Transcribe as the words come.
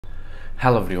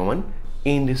Hello everyone,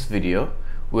 in this video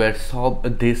we will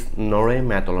solve this Online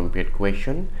Math Olympiad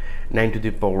question. 9 to the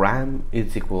power m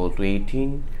is equal to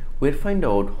 18. We'll find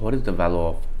out what is the value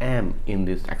of m in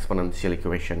this exponential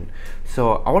equation.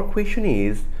 So our question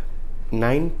is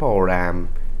 9 power m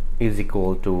is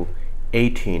equal to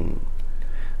 18.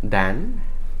 Then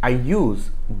I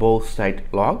use both side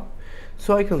log,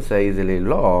 so I can say easily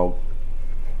log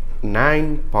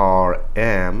 9 power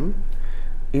m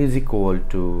is equal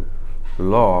to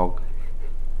log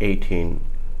 18.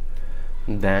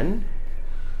 Then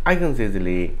I can say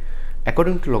easily,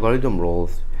 according to logarithm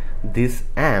rules, this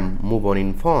m move on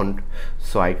in front,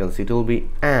 so I can say it will be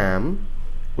m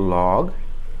log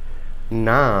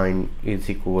 9 is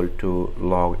equal to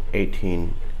log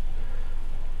 18.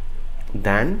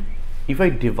 Then if I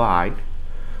divide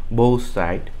both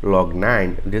sides log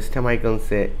 9, this time I can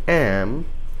say m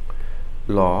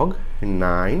log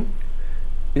 9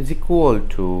 is equal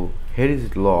to, here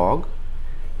is log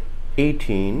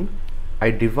 18.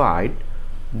 I divide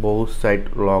both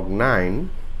sides log 9,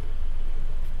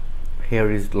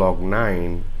 here is log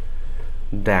 9.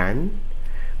 Then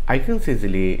I can say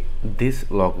easily this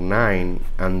log 9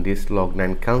 and this log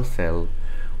 9 cancel.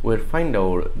 We'll find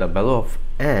out the value of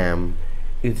m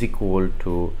is equal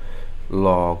to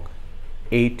log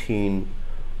 18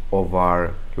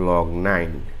 over log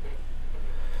 9.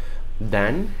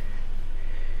 Then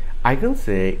I can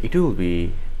say it will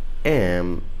be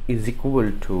m is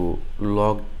equal to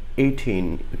log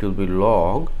 18, it will be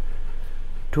log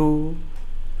 2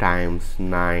 times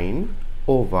 9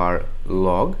 over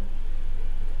log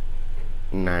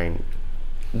 9.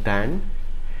 Then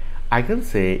I can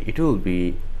say it will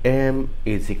be m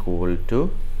is equal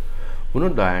to, you know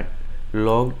that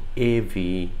log av,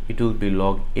 it will be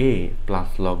log a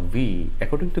plus log v.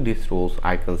 According to these rules,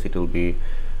 I can say it will be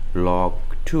log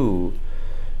 2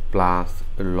 plus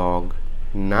log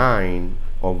 9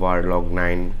 over log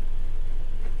 9.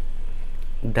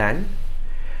 Then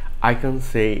I can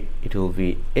say it will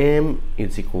be m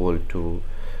is equal to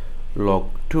log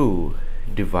 2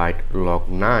 divide log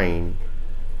 9,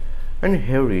 and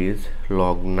here is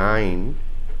log 9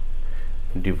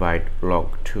 divide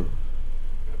log 2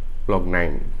 log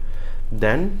 9.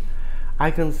 Then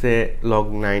I can say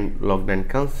log 9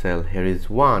 cancel, here is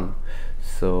 1,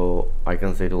 so I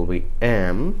can say it will be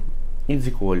m is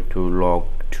equal to log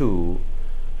 2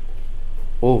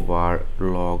 over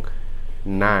log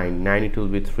 9. It will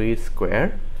be 3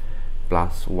 square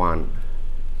plus 1.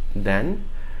 Then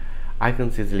I can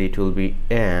say it will be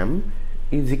m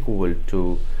is equal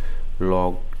to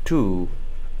log 2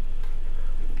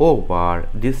 over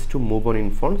this to move on in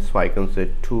front, so I can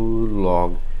say 2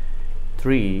 log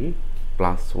 3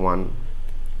 plus 1.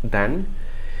 Then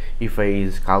if I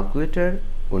use calculator,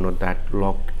 we know that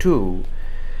log 2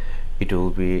 it will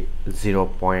be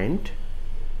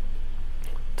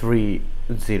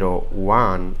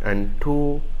 0.301, and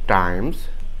 2 times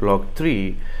log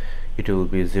 3 it will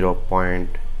be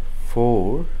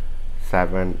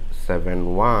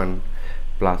 0.4771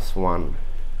 plus 1.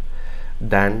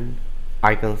 Then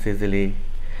I can say easily,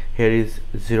 here is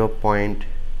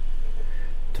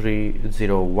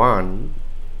 0.301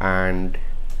 and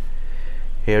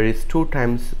here is 2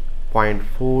 times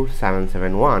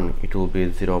 0.4771, it will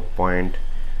be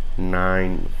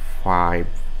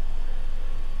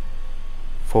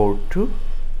 0.9542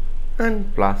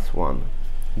 and plus 1.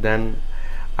 Then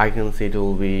I can say it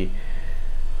will be,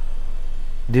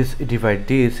 this divide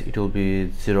this, it will be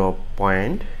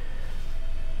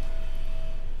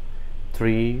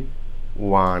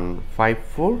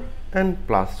 0.3154 and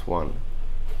plus 1.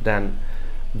 Then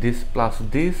this plus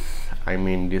this, I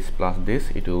mean this plus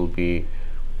this, it will be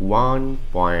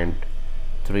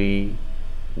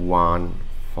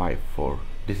 1.3154.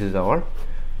 This is our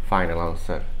final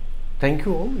answer. Thank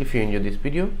you all. If you enjoyed this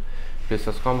video, please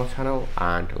subscribe my channel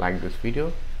and like this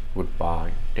video.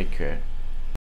 Goodbye, take care.